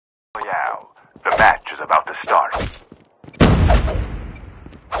royale. The match is about to start.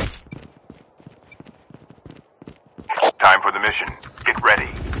 Time for the mission. Get ready.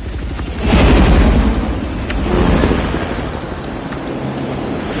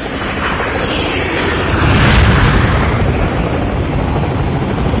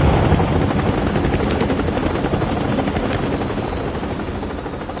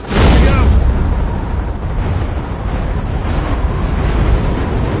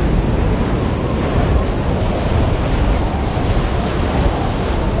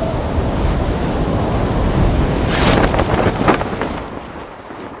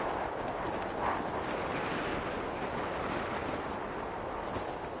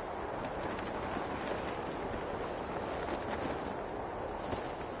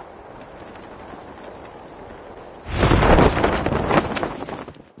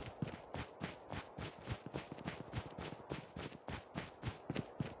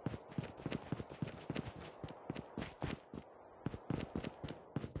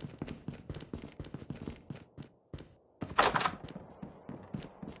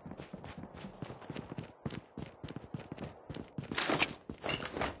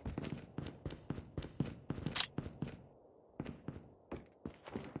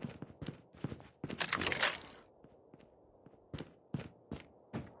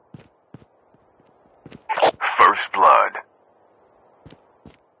 First blood.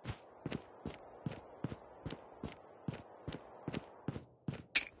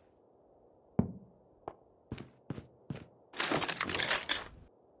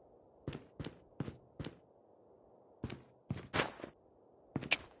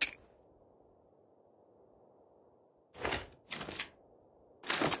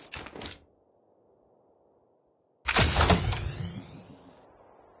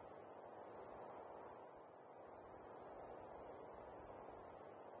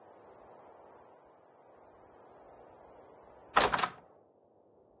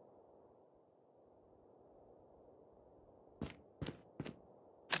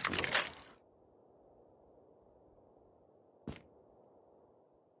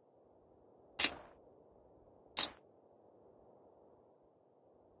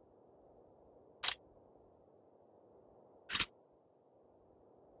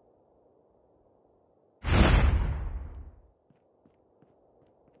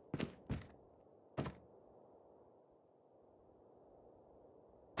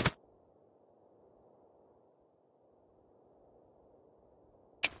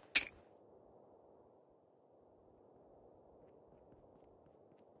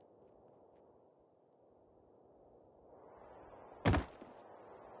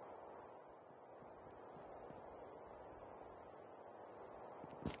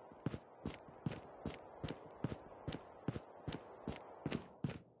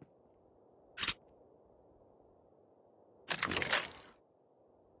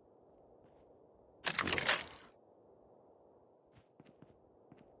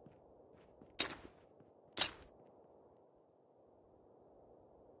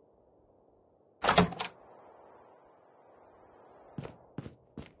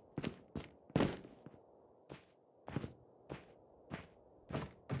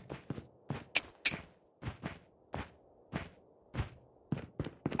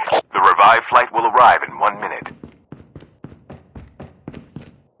 The revived flight will arrive in 1 minute.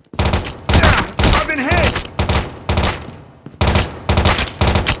 I've been hit!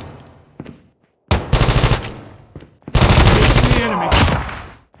 Facing the enemy.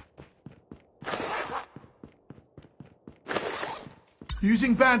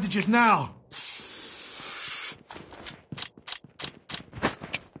 Using bandages now.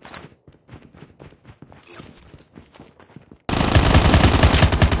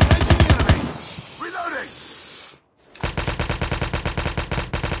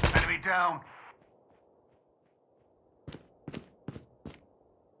 Down.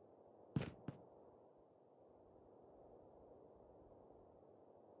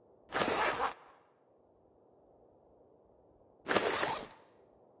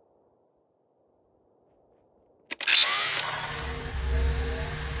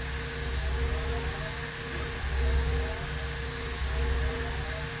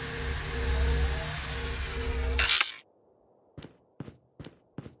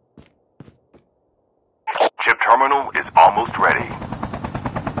 Terminal is almost ready.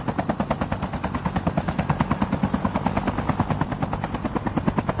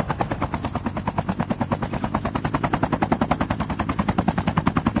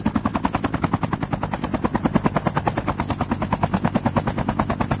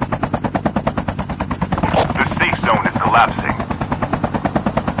 The safe zone is collapsing.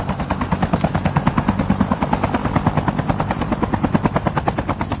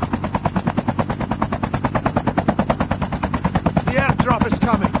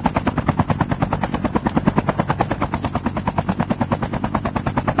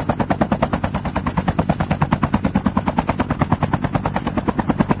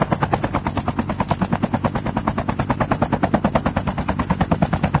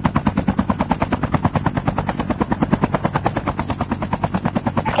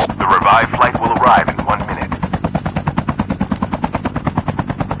 revived flight will arrive in 1 minute.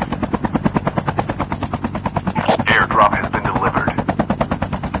 Airdrop has been delivered.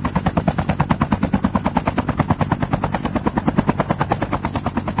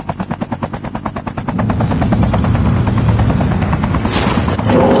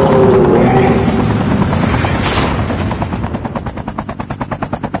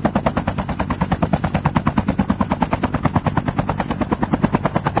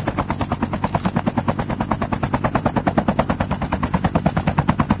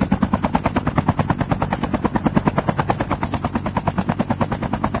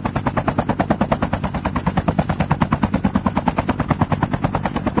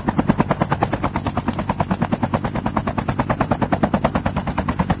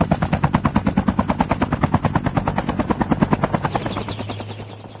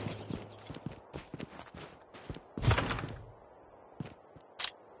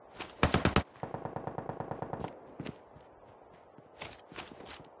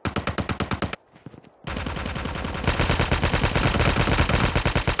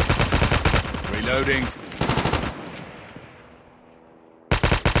 Reloading.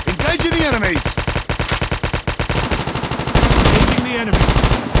 Engaging the enemies! Engaging the enemy.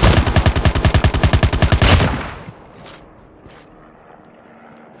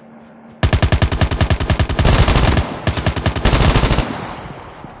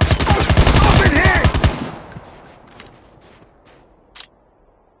 Up in here!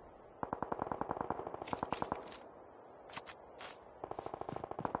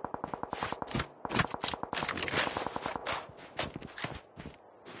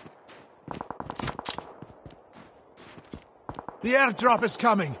 The airdrop is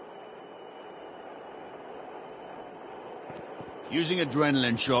coming. Using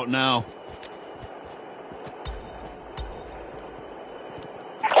adrenaline shot now.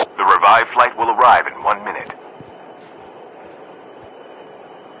 The revived flight will arrive in 1 minute.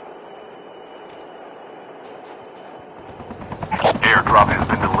 Airdrop has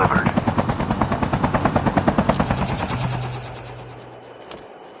been delivered.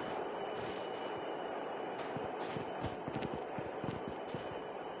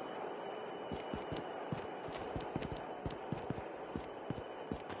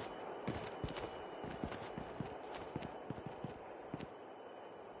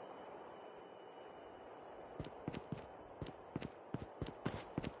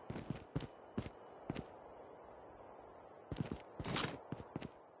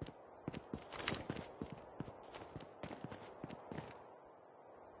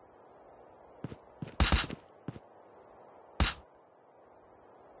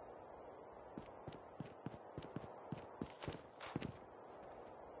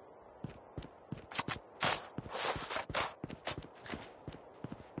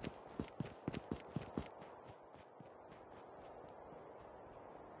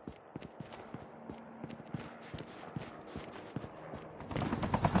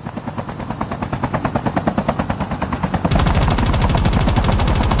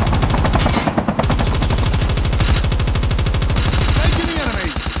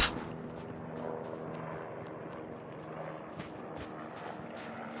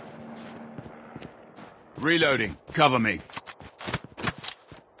 Reloading. Cover me.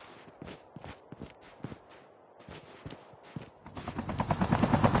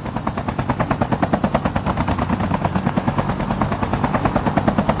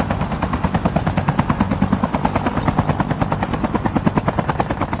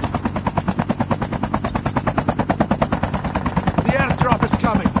 The airdrop is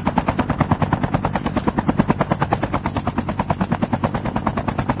coming.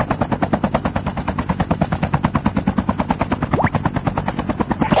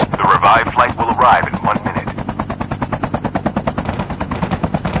 The revived flight will arrive in 1 minute.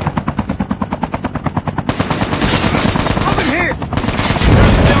 Up in here!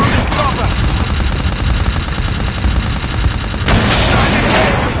 Down this dropper.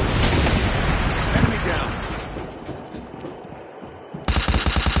 Enemy down.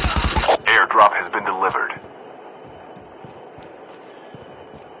 Airdrop has been delivered.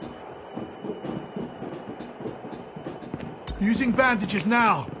 Using bandages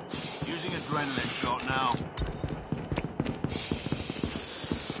now. Using adrenaline shot now.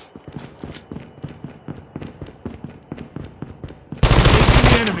 Engaging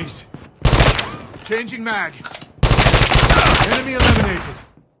the enemies. Changing mag. Enemy eliminated.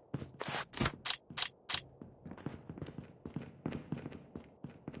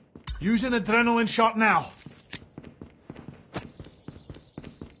 Use an adrenaline shot now.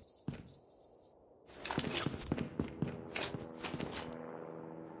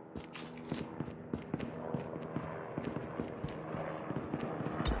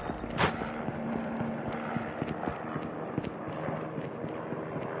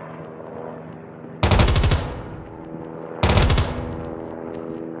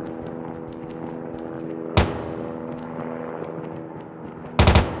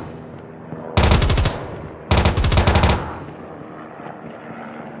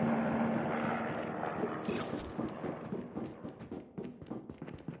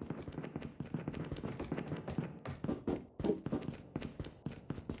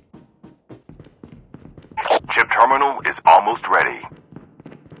 terminal is almost ready.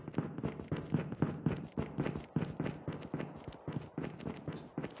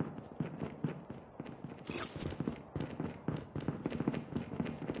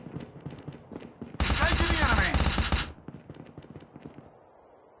 Taking the enemy!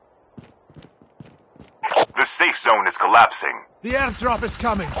 The safe zone is collapsing. The airdrop is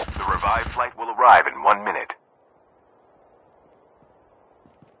coming. The revived flight will arrive in 1 minute.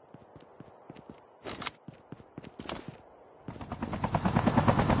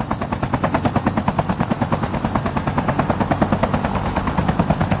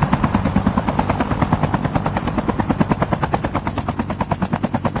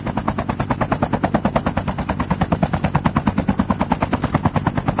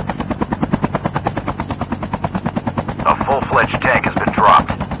 A full-fledged tank has been dropped.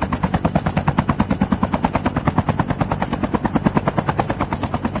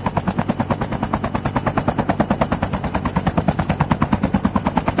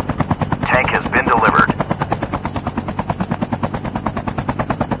 Tank has been delivered.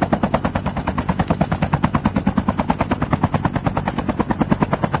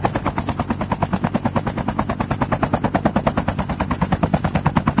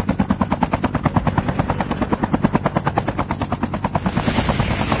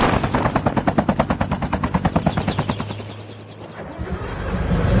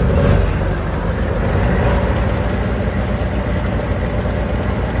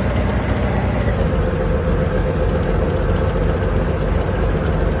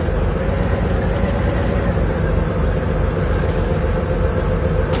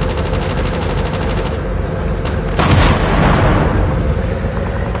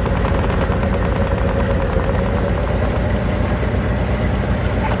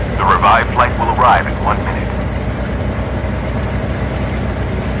 The revived flight will arrive in 1 minute.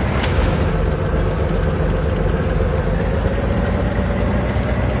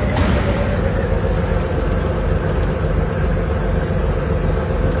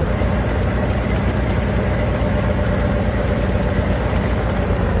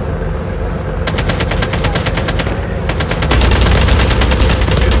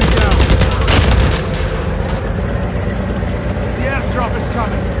 Enemy down. The airdrop is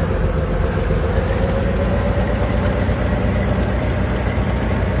coming.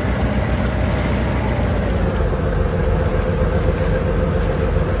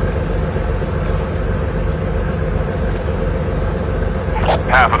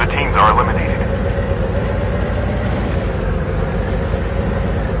 Half of the teams are eliminated.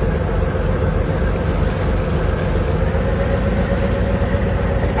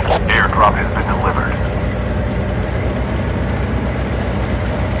 Airdrop has been delivered.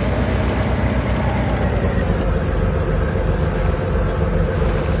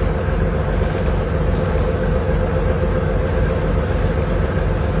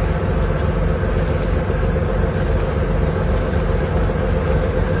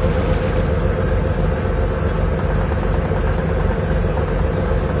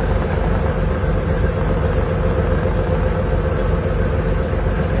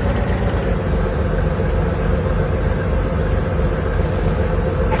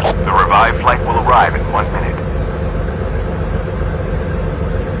 The revived flight will arrive in 1 minute.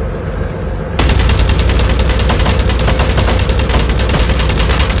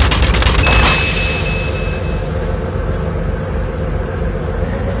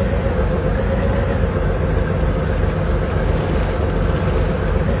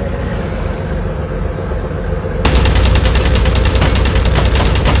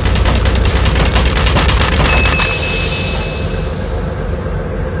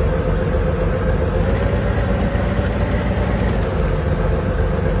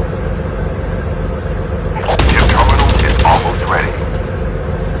 Ship terminal is almost ready.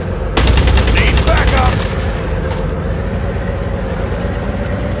 Need backup!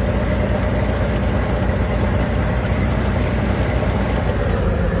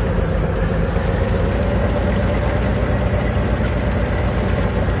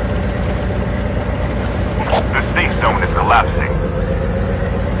 The safe zone is collapsing.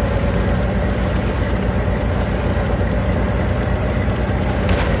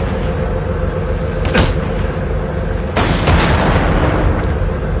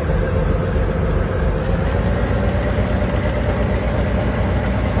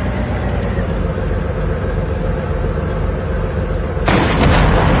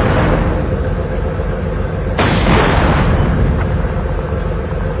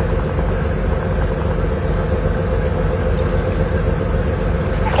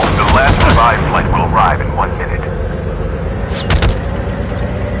 Revived flight will arrive in 1 minute.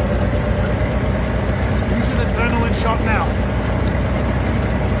 Using adrenaline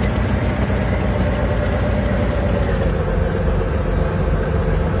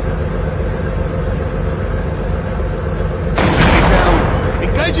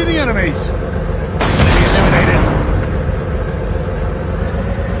enemies! Enemy eliminated.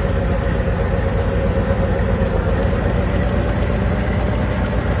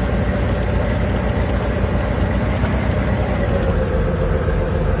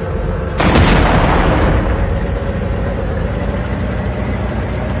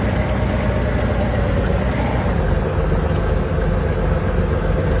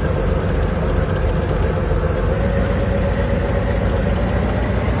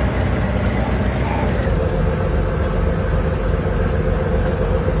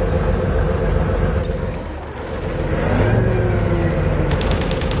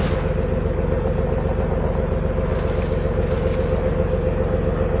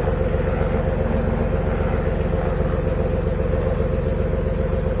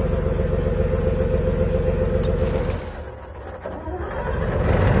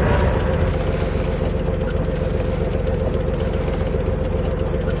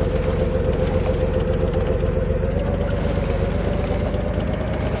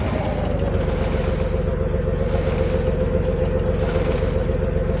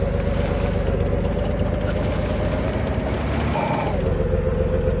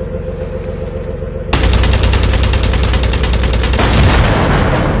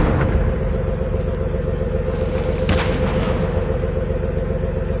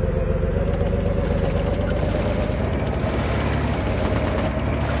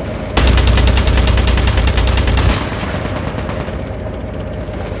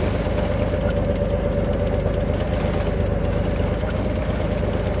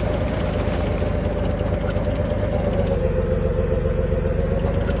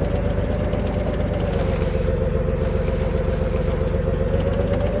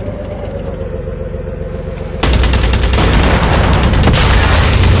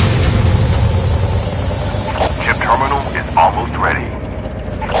 Almost ready.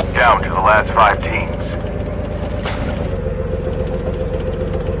 Down to the last 5 teams.